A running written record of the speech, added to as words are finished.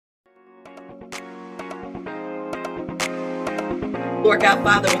Lord God,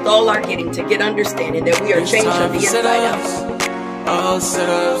 Father, with all our getting to get understanding that we are changed on the inside out.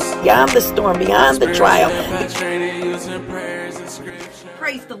 Beyond the storm, beyond the trial.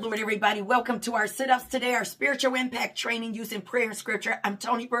 Praise the Lord, everybody. Welcome to our sit-ups today, our spiritual impact training using prayer and scripture. I'm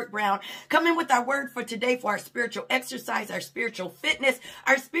ToniBrown, coming with our word for today for our spiritual exercise, our spiritual fitness,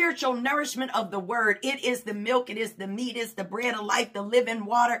 our spiritual nourishment of the word. It is the milk, it is the meat, it is the bread of life, the living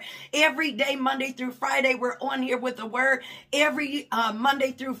water. Every day, Monday through Friday, we're on here with the word. Every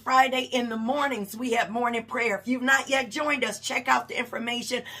Monday through Friday in the mornings, we have morning prayer. If you've not yet joined us, check out the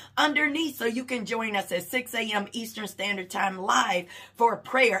information underneath so you can join us at 6 a.m. Eastern Standard Time live for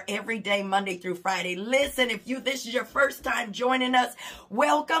prayer every day, Monday through Friday. Listen, if this is your first time joining us,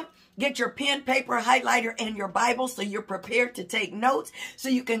 welcome. Get your pen, paper, highlighter, and your Bible so you're prepared to take notes so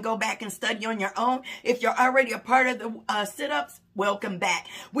you can go back and study on your own. If you're already a part of the sit-ups, welcome back.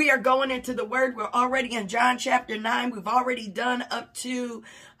 We are going into the word. We're already in John chapter 9. We've already done up to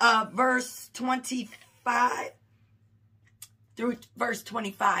verse 25. Through verse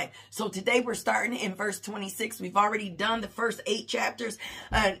 25. So today we're starting in verse 26. We've already done the first 8 chapters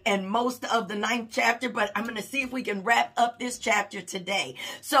and most of the 9th chapter, but I'm going to see if we can wrap up this chapter today.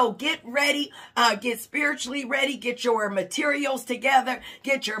 So get ready, get spiritually ready, get your materials together,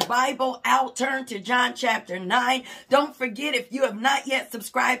 get your Bible out, turn to John chapter 9. Don't forget, if you have not yet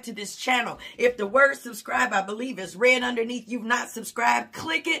subscribed to this channel, if the word subscribe, I believe, is red underneath, you've not subscribed,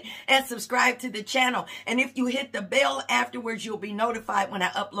 click it and subscribe to the channel. And if you hit the bell afterwards, you'll be notified when I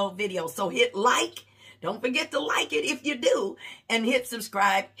upload videos. So hit like. Don't forget to like it if you do. And hit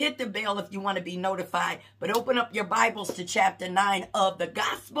subscribe. Hit the bell if you want to be notified. But open up your Bibles to chapter 9 of the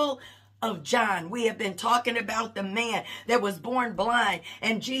Gospel of John. We have been talking about the man that was born blind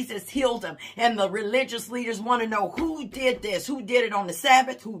and Jesus healed him. And the religious leaders want to know who did this, who did it on the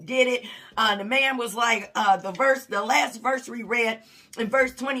Sabbath, who did it. The man was like the last verse we read in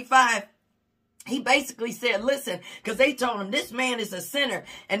verse 25. He basically said, listen, because they told him this man is a sinner.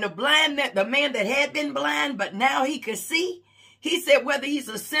 And the man that had been blind, but now he could see, he said, whether he's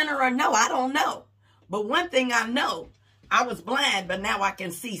a sinner or no, I don't know. But one thing I know, I was blind, but now I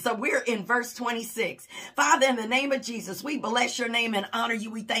can see. So we're in verse 26. Father, in the name of Jesus, we bless your name and honor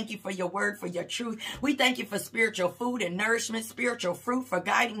you. We thank you for your word, for your truth. We thank you for spiritual food and nourishment, spiritual fruit, for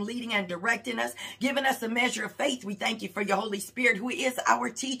guiding, leading, and directing us, giving us a measure of faith. We thank you for your Holy Spirit, who is our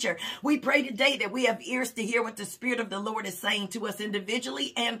teacher. We pray today that we have ears to hear what the Spirit of the Lord is saying to us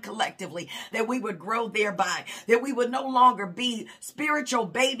individually and collectively, that we would grow thereby, that we would no longer be spiritual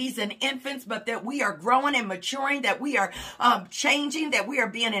babies and infants, but that we are growing and maturing, that we are changing, that we are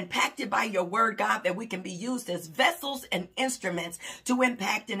being impacted by your word, God, that we can be used as vessels and instruments to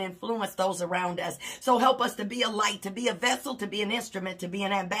impact and influence those around us. So help us to be a light, to be a vessel, to be an instrument, to be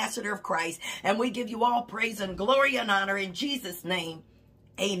an ambassador of Christ. And we give you all praise and glory and honor in Jesus' name.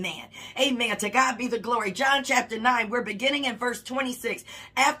 Amen. Amen. To God be the glory. John chapter 9, we're beginning in verse 26.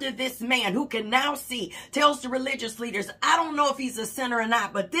 After this man who can now see tells the religious leaders, I don't know if he's a sinner or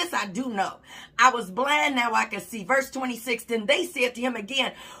not, but this I do know. I was blind, now I can see. Verse 26, then they said to him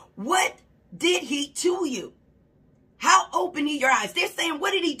again, what did he to you? How opened he your eyes? They're saying,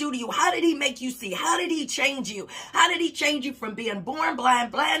 what did he do to you? How did he make you see? How did he change you? How did he change you from being born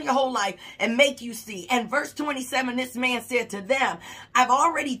blind your whole life, and make you see? And verse 27, this man said to them, I've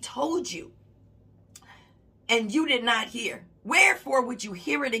already told you, and you did not hear. Wherefore would you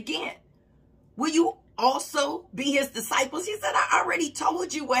hear it again? Will you also be his disciples? He said, I already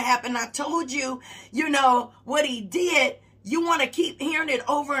told you what happened. I told you, what he did. You want to keep hearing it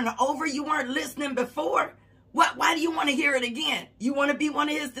over and over? You weren't listening before. Why do you want to hear it again? You want to be one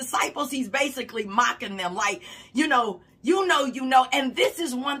of his disciples? He's basically mocking them like, you know. And this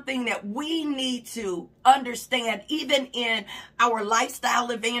is one thing that we need to understand, even in our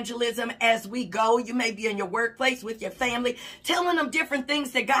lifestyle evangelism as we go. You may be in your workplace with your family, telling them different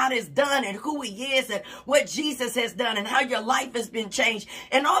things that God has done and who he is and what Jesus has done and how your life has been changed.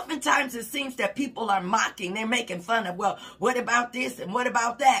 And oftentimes it seems that people are mocking. They're making fun of, well, what about this and what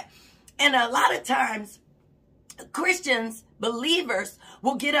about that? And a lot of times, Christians, believers,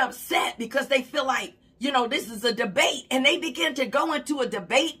 will get upset because they feel like, this is a debate, and they begin to go into a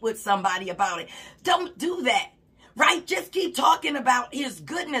debate with somebody about it. Don't do that, right? Just keep talking about his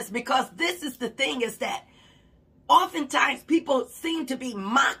goodness, because this is the thing, is that oftentimes people seem to be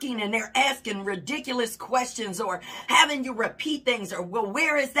mocking and they're asking ridiculous questions or having you repeat things or, well,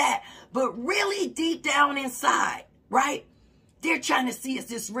 where is that? But really deep down inside, right? They're trying to see, is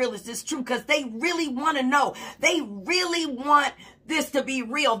this real? Is this true? Because they really want to know. They really want this to be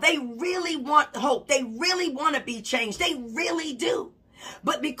real. They really want hope. They really want to be changed. They really do.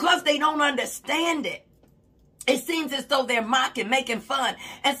 But because they don't understand it, it seems as though they're mocking, making fun.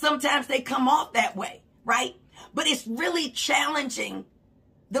 And sometimes they come off that way, right? But it's really challenging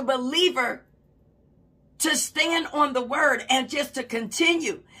the believer to stand on the word and just to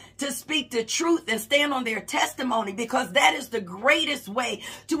continue to speak the truth and stand on their testimony, because that is the greatest way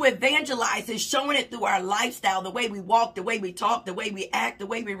to evangelize, is showing it through our lifestyle, the way we walk, the way we talk, the way we act, the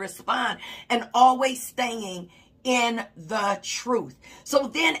way we respond, and always staying in the truth. So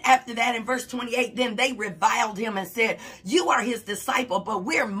then after that, in verse 28, then they reviled him and said, you are his disciple, but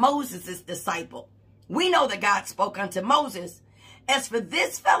we're Moses' disciple. We know that God spoke unto Moses. As for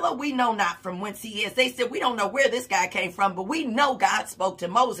this fellow, we know not from whence he is. They said, we don't know where this guy came from, but we know God spoke to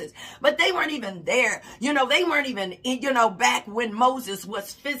Moses. But they weren't even there. You know, they weren't even, back when Moses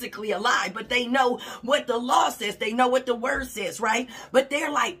was physically alive. But they know what the law says. They know what the word says, right? But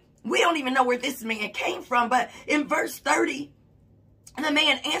they're like, we don't even know where this man came from. But in verse 30, the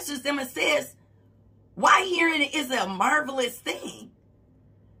man answers them and says, why hearing it is a marvelous thing,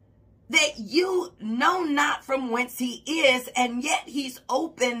 that you know not from whence he is, and yet he's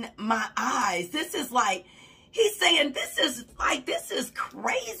opened my eyes. This is like, he's saying, this is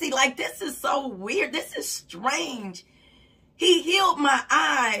crazy. Like, this is so weird. This is strange. He healed my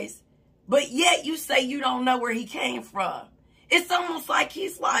eyes, but yet you say you don't know where he came from. It's almost like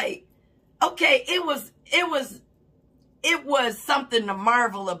he's like, okay, it was something to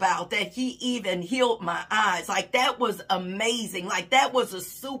marvel about that he even healed my eyes. Like, that was amazing. Like, that was a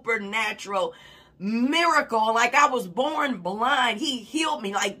supernatural miracle. Like, I was born blind. He healed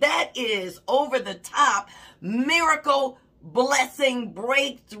me. Like, that is over the top miracle, blessing,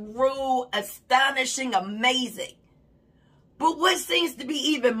 breakthrough, astonishing, amazing. But what seems to be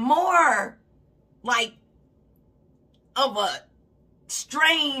even more like of a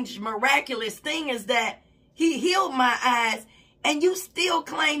strange, miraculous thing is that he healed my eyes, and you still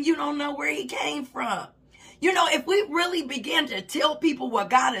claim you don't know where he came from. You know, if we really begin to tell people what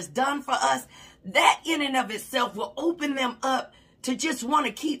God has done for us, that in and of itself will open them up to just want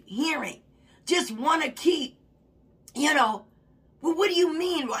to keep hearing, just want to keep, well, what do you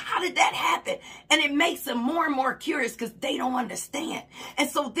mean? Well, how did that happen? And it makes them more and more curious because they don't understand. And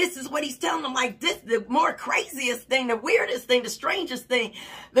so this is what he's telling them, like, this, the more craziest thing, the weirdest thing, the strangest thing,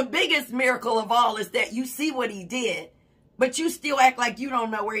 the biggest miracle of all is that you see what he did, but you still act like you don't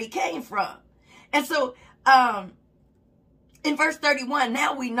know where he came from. And so in verse 31,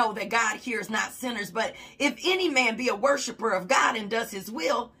 now we know that God hears not sinners, but if any man be a worshiper of God and does his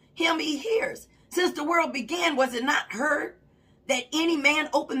will, him he hears. Since the world began, was it not heard that any man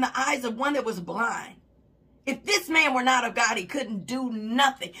opened the eyes of one that was blind? If this man were not of God, he couldn't do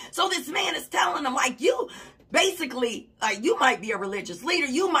nothing. So this man is telling them, like, you basically, like, you might be a religious leader.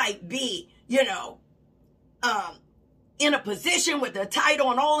 You might be, in a position with a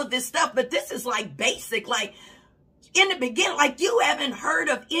title and all of this stuff. But this is like basic, like in the beginning, like you haven't heard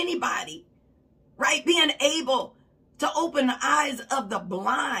of anybody, right, being able to open the eyes of the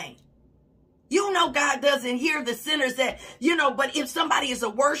blind. You know God doesn't hear the sinners that, but if somebody is a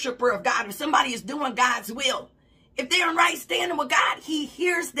worshiper of God, if somebody is doing God's will, if they're in right standing with God, he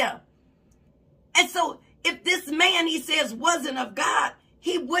hears them. And so if this man, he says, wasn't of God,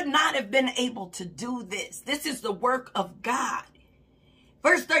 he would not have been able to do this. This is the work of God.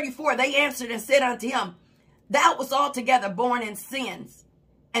 Verse 34, they answered and said unto him, thou wast altogether born in sins,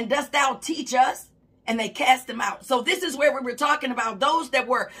 and dost thou teach us? And they cast him out. So this is where we were talking about those that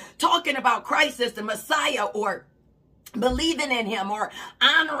were talking about Christ as the Messiah, or believing in him or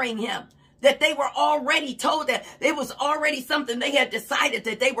honoring him, that they were already told that it was already something they had decided,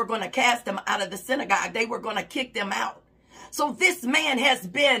 that they were going to cast them out of the synagogue. They were going to kick them out. So this man has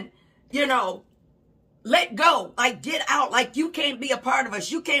been, let go, like get out, like you can't be a part of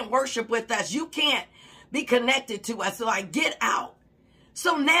us. You can't worship with us. You can't be connected to us. So like get out.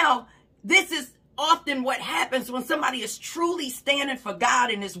 So now this is often what happens when somebody is truly standing for God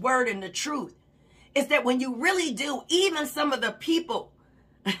and his word and the truth, is that when you really do, even some of the people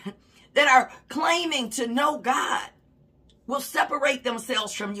that are claiming to know God will separate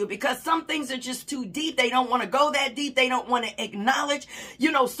themselves from you, because some things are just too deep. They don't want to go that deep. They don't want to acknowledge,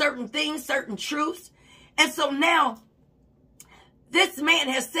 certain things, certain truths. And so now this man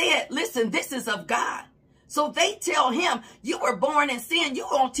has said, listen, this is of God. So they tell him, you were born in sin. You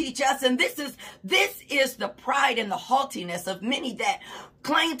won't teach us. And this is the pride and the haughtiness of many that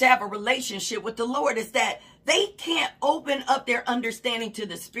claim to have a relationship with the Lord, is that they can't open up their understanding to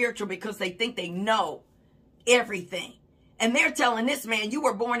the spiritual because they think they know everything. And they're telling this man, you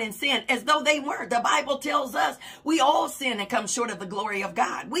were born in sin, as though they weren't. The Bible tells us we all sin and come short of the glory of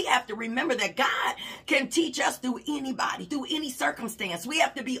God. We have to remember that God can teach us through anybody, through any circumstance. We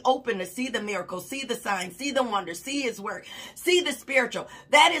have to be open to see the miracles, see the signs, see the wonders, see his work, see the spiritual.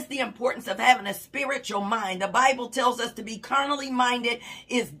 That is the importance of having a spiritual mind. The Bible tells us to be carnally minded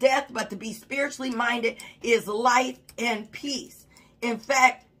is death, but to be spiritually minded is life and peace. In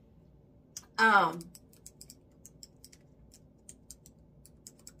fact,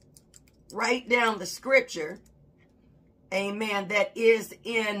 write down the scripture, amen, that is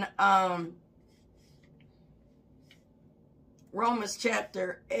in Romans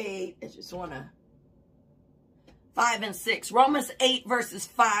chapter 8. I just want to 5 and 6. Romans 8 verses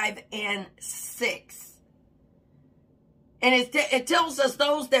 5 and 6. And it tells us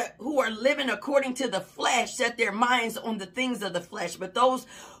those who are living according to the flesh set their minds on the things of the flesh, but those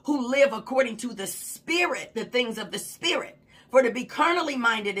who live according to the Spirit, the things of the Spirit. For to be carnally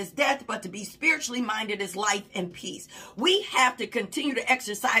minded is death, but to be spiritually minded is life and peace. We have to continue to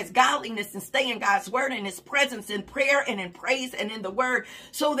exercise godliness and stay in God's word and his presence in prayer and in praise and in the word,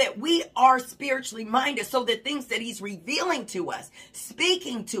 so that we are spiritually minded, so that things that he's revealing to us,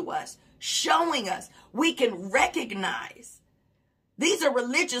 speaking to us, showing us, we can recognize. These are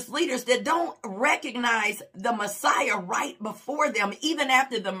religious leaders that don't recognize the Messiah right before them. Even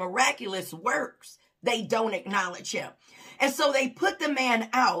after the miraculous works, they don't acknowledge him. And so they put the man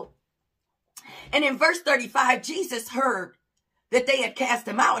out. And in verse 35, Jesus heard that they had cast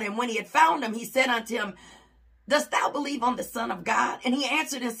him out. And when he had found him, he said unto him, dost thou believe on the Son of God? And he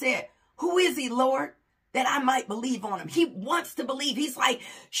answered and said, who is he, Lord, that I might believe on him? He wants to believe. He's like,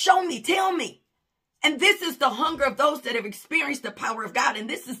 show me, tell me. And this is the hunger of those that have experienced the power of God. And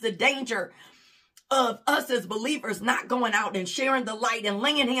this is the danger of us as believers not going out and sharing the light and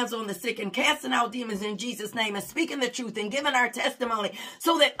laying hands on the sick and casting out demons in Jesus' name and speaking the truth and giving our testimony,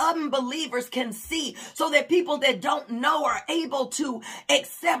 so that unbelievers can see, so that people that don't know are able to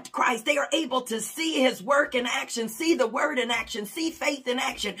accept Christ. They are able to see his work in action, see the word in action, see faith in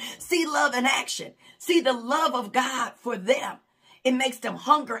action, see love in action, see the love of God for them. It makes them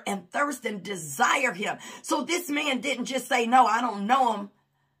hunger and thirst and desire him. So this man didn't just say, no, I don't know him,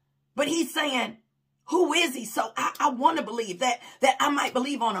 but he's saying, who is he? So I want to believe that I might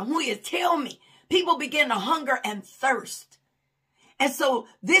believe on him. Who he is? Tell me. People begin to hunger and thirst. And so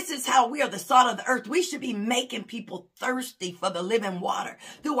this is how we are the salt of the earth. We should be making people thirsty for the living water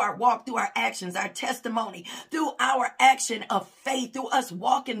through our walk, through our actions, our testimony, through our action of faith, through us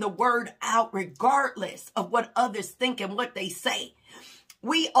walking the word out regardless of what others think and what they say.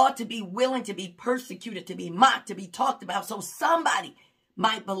 We ought to be willing to be persecuted, to be mocked, to be talked about, so somebody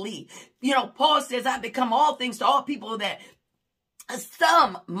might believe. You know, Paul says, I become all things to all people that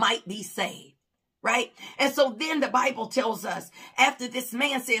some might be saved, right? And so then the Bible tells us, after this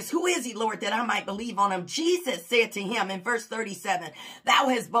man says, who is he, Lord, that I might believe on him? Jesus said to him in verse 37, thou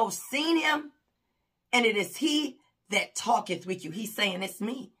hast both seen him, and it is he that talketh with you. He's saying, it's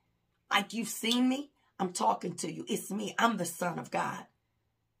me. Like you've seen me, I'm talking to you. It's me. I'm the Son of God.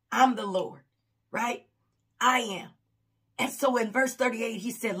 I'm the Lord, right? I am. And so in verse 38, he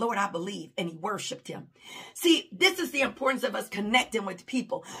said, Lord, I believe. And he worshiped him. See, this is the importance of us connecting with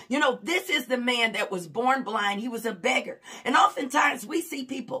people. You know, this is the man that was born blind. He was a beggar. And oftentimes we see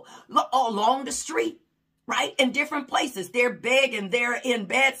people along the street, right? In different places. They're begging. They're in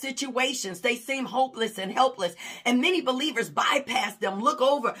bad situations. They seem hopeless and helpless. And many believers bypass them, look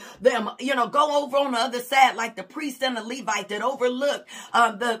over them, you know, go over on the other side like the priest and the Levite that overlooked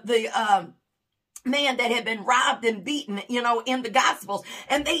the man that had been robbed and beaten, you know, in the Gospels.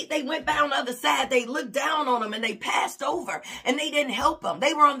 And they went by on the other side. They looked down on him and they passed over and they didn't help him.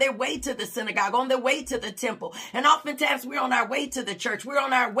 They were on their way to the synagogue, on their way to the temple. And oftentimes we're on our way to the church. We're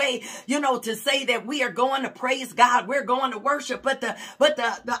on our way, you know, to say that we are going to praise God. We're going to worship. But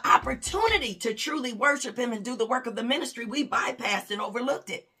the opportunity to truly worship him and do the work of the ministry, we bypassed and overlooked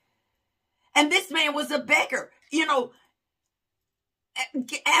it. And this man was a beggar, you know.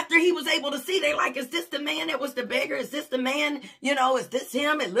 After he was able to see, they're like, is this the man that was the beggar? Is this the man, you know, is this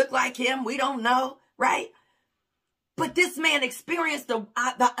him? It looked like him. We don't know, right? But this man experienced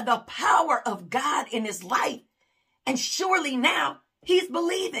the power of God in his life. And surely now he's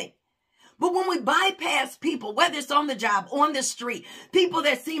believing. But when we bypass people, whether it's on the job, on the street, people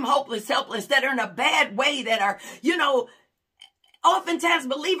that seem hopeless, helpless, that are in a bad way, that are, you know, oftentimes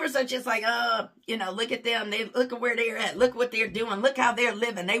believers are just like, you know, look at them. Look at where they're at. Look what they're doing. Look how they're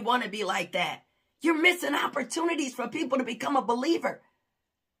living. They want to be like that. You're missing opportunities for people to become a believer.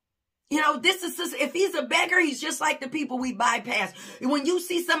 You know, if he's a beggar, he's just like the people we bypass. When you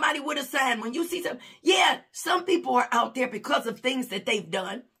see somebody with a sign, when you see some people are out there because of things that they've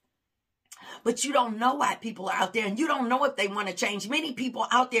done. But you don't know why people are out there, and you don't know if they want to change. Many people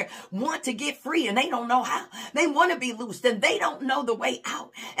out there want to get free, and they don't know how. They want to be loosed, and they don't know the way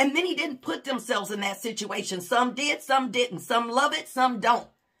out. And many didn't put themselves in that situation. Some did, some didn't. Some love it, some don't.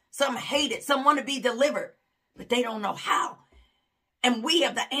 Some hate it. Some want to be delivered, but they don't know how. And we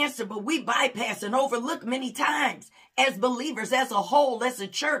have the answer, but we bypass and overlook many times as believers, as a whole, as a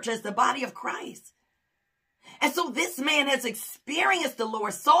church, as the body of Christ. And so this man has experienced the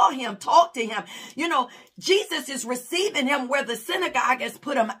Lord, saw him, talked to him. You know, Jesus is receiving him where the synagogue has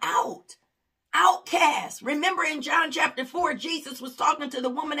put him out. Outcast. Remember in John chapter 4, Jesus was talking to the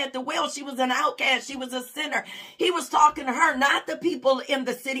woman at the well. She was an outcast. She was a sinner. He was talking to her, not the people in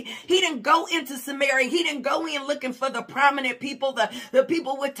the city. He didn't go into Samaria. He didn't go in looking for the prominent people, the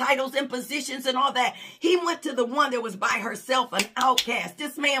people with titles and positions and all that. He went to the one that was by herself, an outcast.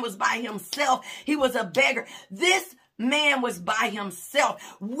 This man was by himself. He was a beggar. This man was by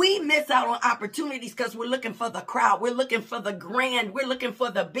himself. We miss out on opportunities because we're looking for the crowd. We're looking for the grand. We're looking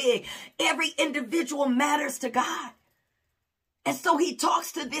for the big. Every individual matters to God. And so he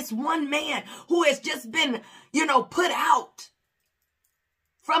talks to this one man who has just been, you know, put out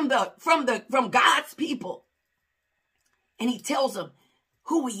from God's people. And he tells him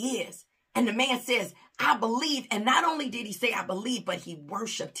who he is. And the man says, I believe. And not only did he say, I believe, but he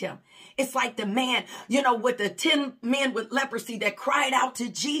worshiped him. It's like the man, you know, with the 10 men with leprosy that cried out to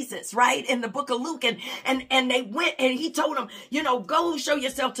Jesus, right? In the book of Luke. And they went and he told them, you know, go show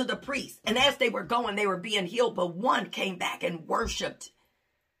yourself to the priest. And as they were going, they were being healed. But one came back and worshiped.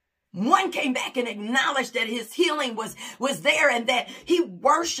 One came back and acknowledged that his healing was there and that he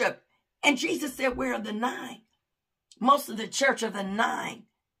worshiped. And Jesus said, where are the 9? Most of the church are the 9.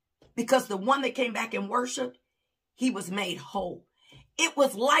 Because the one that came back and worshiped, he was made whole. It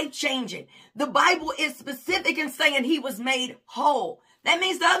was life-changing. The Bible is specific in saying he was made whole. That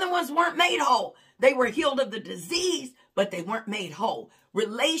means the other ones weren't made whole. They were healed of the disease, but they weren't made whole.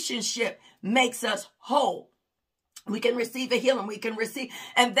 Relationship makes us whole. We can receive a healing. We can receive,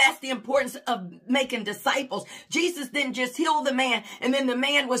 and that's the importance of making disciples. Jesus didn't just heal the man, and then the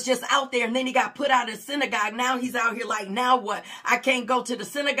man was just out there, and then he got put out of the synagogue. Now he's out here like, now what? I can't go to the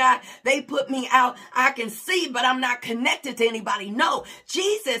synagogue. They put me out. I can see, but I'm not connected to anybody. No,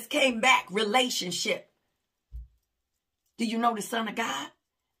 Jesus came back. Relationship. Do you know the Son of God?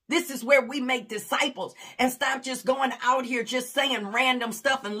 This is where we make disciples and stop just going out here just saying random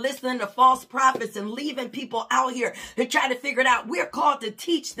stuff and listening to false prophets and leaving people out here to try to figure it out. We're called to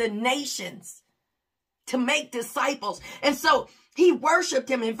teach the nations, to make disciples. And so he worshiped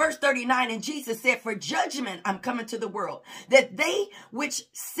him in verse 39. And Jesus said, for judgment I'm coming to the world, that they which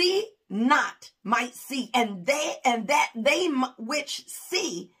see not might see, and that they which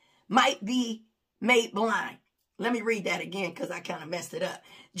see might be made blind. Let me read that again because I kind of messed it up.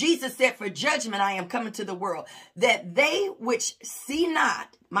 Jesus said, for judgment I am coming to the world, that they which see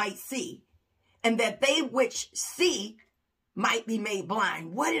not might see, and that they which see might be made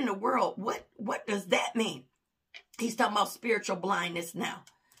blind. What in the world? What does that mean? He's talking about spiritual blindness now.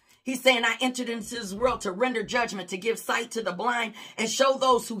 He's saying, I entered into this world to render judgment, to give sight to the blind, and show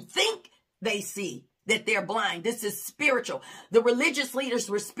those who think they see that they're blind. This is spiritual. The religious leaders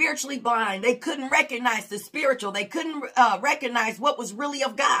were spiritually blind. They couldn't recognize the spiritual. They couldn't recognize what was really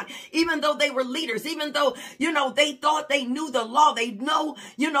of God, even though they were leaders, even though, you know, they thought they knew the law. They know,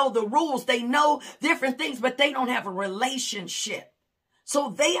 you know, the rules. They know different things, but they don't have a relationship. So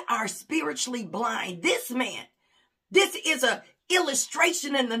they are spiritually blind. This man, this is a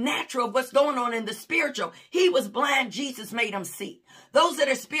illustration in the natural of what's going on in the spiritual. He was blind. Jesus made him see. Those that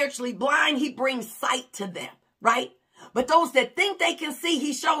are spiritually blind, he brings sight to them, right? But those that think they can see,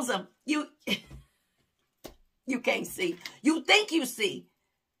 he shows them, you can't see. You think you see,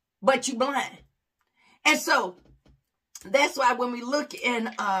 but you blind. And so that's why when we look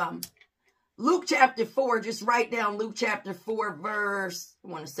in Luke chapter 4, just write down Luke chapter 4, verse, I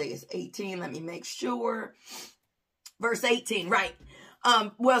want to say it's 18. Let me make sure. Verse 18, right?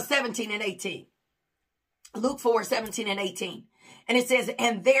 17 and 18. Luke 4, 17 and 18. And it says,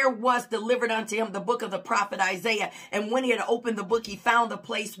 and there was delivered unto him the book of the prophet Isaiah. And when he had opened the book, he found the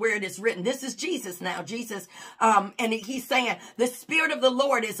place where it is written. This is Jesus now. Jesus, and he's saying, the Spirit of the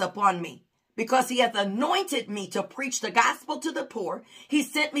Lord is upon me, because he hath anointed me to preach the gospel to the poor. He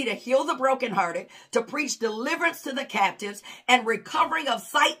sent me to heal the brokenhearted, to preach deliverance to the captives, and recovering of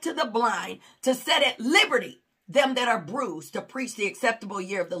sight to the blind, to set at liberty them that are bruised, to preach the acceptable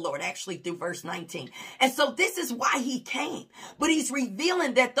year of the Lord, actually through verse 19. And so this is why he came. But he's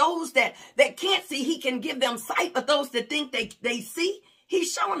revealing that those that can't see, he can give them sight. But those that think they see,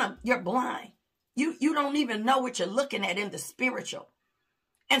 he's showing them, you're blind. You don't even know what you're looking at in the spiritual.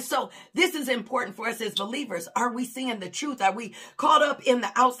 And so this is important for us as believers. Are we seeing the truth? Are we caught up in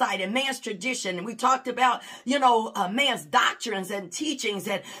the outside and man's tradition? And we talked about, man's doctrines and teachings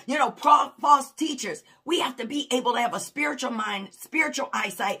and, false teachers. We have to be able to have a spiritual mind, spiritual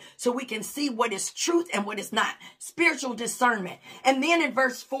eyesight, so we can see what is truth and what is not. Spiritual discernment. And then in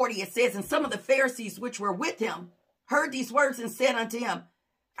verse 40, it says, and some of the Pharisees which were with him heard these words and said unto him,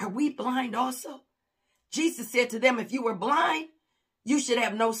 are we blind also? Jesus said to them, if you were blind, you should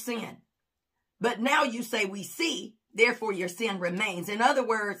have no sin. But now you say we see, therefore your sin remains. In other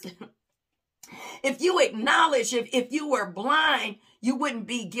words, if you acknowledge, if you were blind, you wouldn't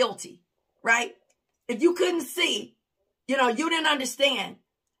be guilty, right? If you couldn't see, you didn't understand,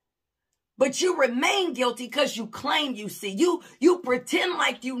 but you remain guilty because you claim you see. You pretend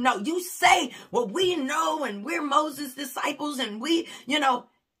like you know. You say, well, we know and we're Moses' disciples and we,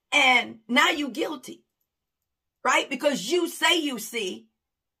 and now you're guilty. Right? Because you say you see.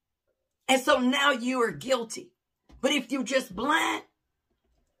 And so now you are guilty. But if you're just blind,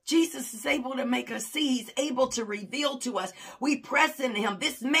 Jesus is able to make us see. He's able to reveal to us. We press into him.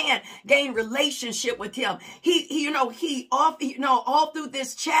 This man gained relationship with him. All through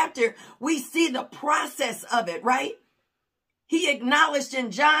this chapter, we see the process of it, right? He acknowledged in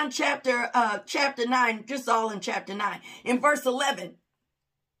John chapter 9, just all in chapter 9, in verse 11,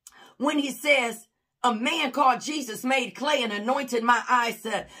 when he says, a man called Jesus made clay and anointed my eyes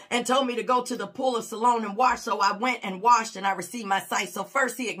and told me to go to the pool of Siloam and wash. So I went and washed and I received my sight. So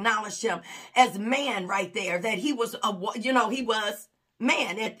first he acknowledged him as man right there, that he was, he was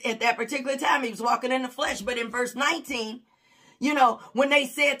man at that particular time. He was walking in the flesh. But in verse 19, when they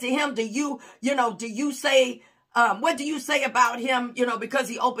said to him, do you say, what do you say about him? Because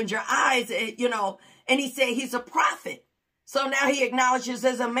he opened your eyes, and he said he's a prophet. So now he acknowledges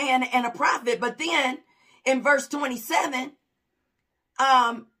as a man and a prophet. But then in verse 27,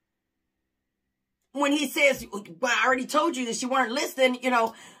 when he says, well, I already told you this, you weren't listening,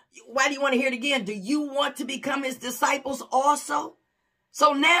 why do you want to hear it again? Do you want to become his disciples also?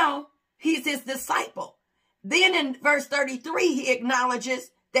 So now he's his disciple. Then in verse 33, he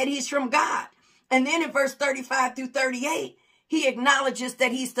acknowledges that he's from God. And then in verse 35 through 38, he acknowledges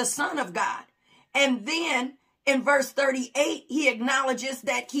that he's the Son of God. And then in verse 38, he acknowledges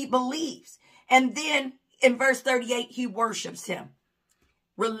that he believes. And then in verse 38, he worships him.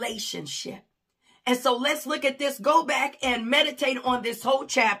 Relationship. And so let's look at this. Go back and meditate on this whole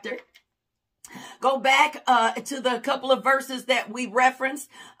chapter. Go back to the couple of verses that we referenced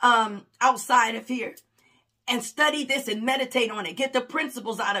outside of here. And study this and meditate on it. Get the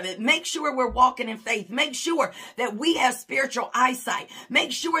principles out of it. Make sure we're walking in faith. Make sure that we have spiritual eyesight.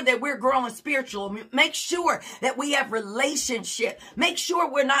 Make sure that we're growing spiritual. Make sure that we have relationship. Make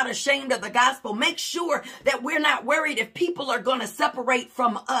sure we're not ashamed of the gospel. Make sure that we're not worried if people are going to separate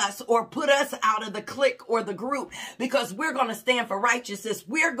from us or put us out of the clique or the group, because we're going to stand for righteousness.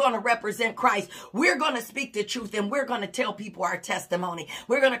 We're going to represent Christ. We're going to speak the truth, and we're going to tell people our testimony.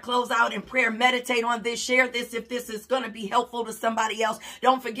 We're going to close out in prayer. Meditate on this. Share this if this is going to be helpful to somebody else.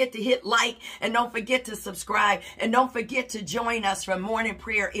 Don't forget to hit like, and don't forget to subscribe, and don't forget to join us for morning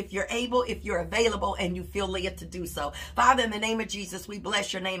prayer if you're able, if you're available, and you feel led to do so. Father, in the name of Jesus, we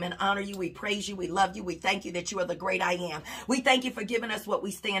bless your name and honor you. We praise you. We love you. We thank you that you are the great I am. We thank you for giving us what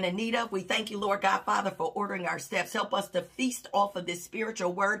we stand in need of. We thank you, Lord God, Father, for ordering our steps. Help us to feast off of this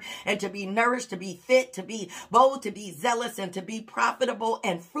spiritual word and to be nourished, to be fit, to be bold, to be zealous, and to be profitable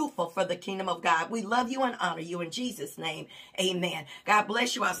and fruitful for the kingdom of God. We love you and honor you in Jesus' name. Amen. God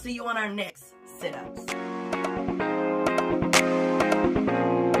bless you. I'll see you on our next sit-ups.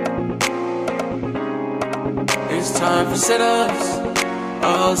 It's time for sit-ups,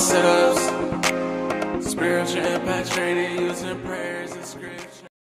 all sit-ups. Spiritual impact training using prayers and scripture.